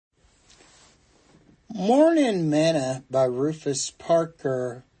Morning Manna by Rufus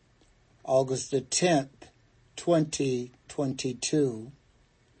Parker, August the 10th, 2022.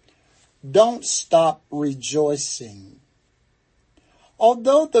 Don't stop rejoicing.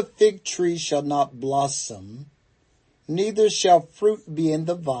 Although the fig tree shall not blossom, neither shall fruit be in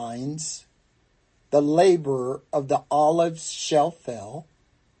the vines, the labor of the olives shall fail,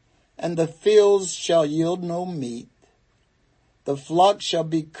 and the fields shall yield no meat. The flock shall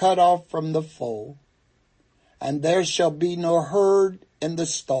be cut off from the fold, and there shall be no herd in the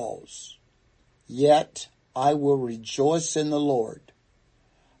stalls. Yet I will rejoice in the Lord.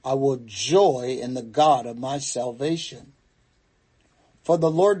 I will joy in the God of my salvation. For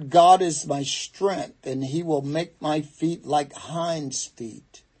the Lord God is my strength, and he will make my feet like hinds'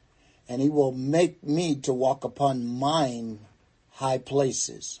 feet, and he will make me to walk upon mine high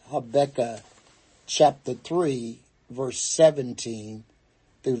places. Habakkuk chapter 3, verse 17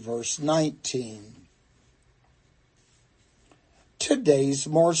 through verse 19. Today's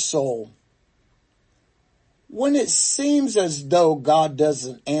morsel. When it seems as though God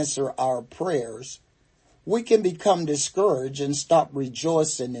doesn't answer our prayers, we can become discouraged and stop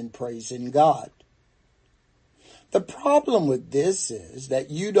rejoicing and praising God. The problem with this is that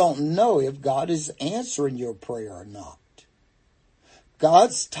you don't know if God is answering your prayer or not.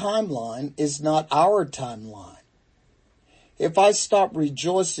 God's timeline is not our timeline. If I stop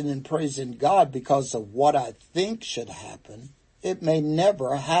rejoicing and praising God because of what I think should happen, it may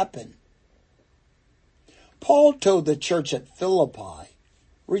never happen. Paul told the church at Philippi,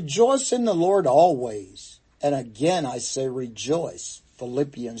 rejoice in the Lord always. And again I say rejoice.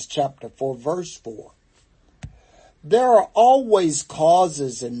 Philippians chapter 4 verse 4. There are always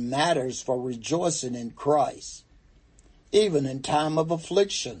causes and matters for rejoicing in Christ, even in time of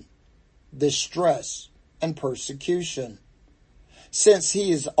affliction, distress, and persecution. Since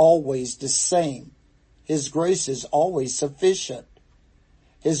he is always the same, his grace is always sufficient.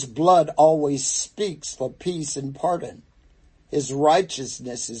 His blood always speaks for peace and pardon. His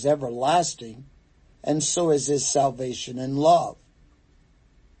righteousness is everlasting, and so is his salvation and love.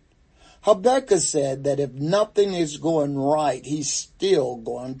 Habakkuk said that if nothing is going right, he's still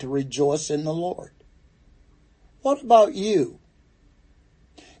going to rejoice in the Lord. What about you?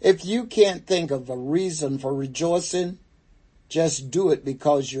 If you can't think of a reason for rejoicing, just do it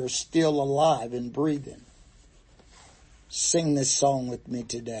because you're still alive and breathing. Sing this song with me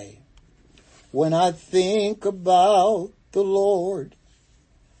today. When I think about the Lord,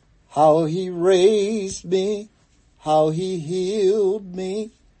 how he raised me, how he healed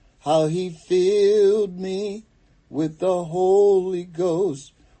me, how he filled me with the Holy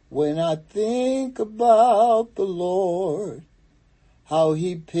Ghost. When I think about the Lord, how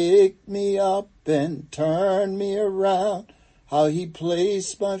he picked me up and turned me around, how he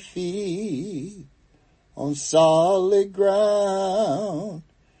placed my feet on solid ground,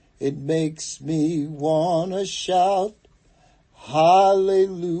 it makes me want to shout,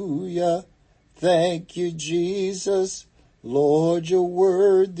 hallelujah, thank you, Jesus. Lord, you're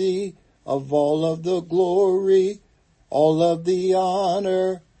worthy of all of the glory, all of the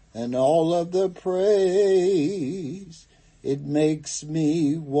honor, and all of the praise. It makes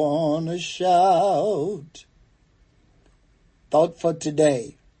me want to shout. Thought for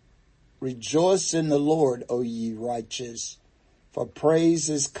today. Rejoice in the Lord, O ye righteous, for praise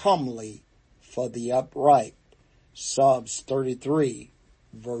is comely for the upright. Psalms 33,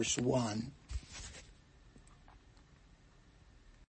 verse 1.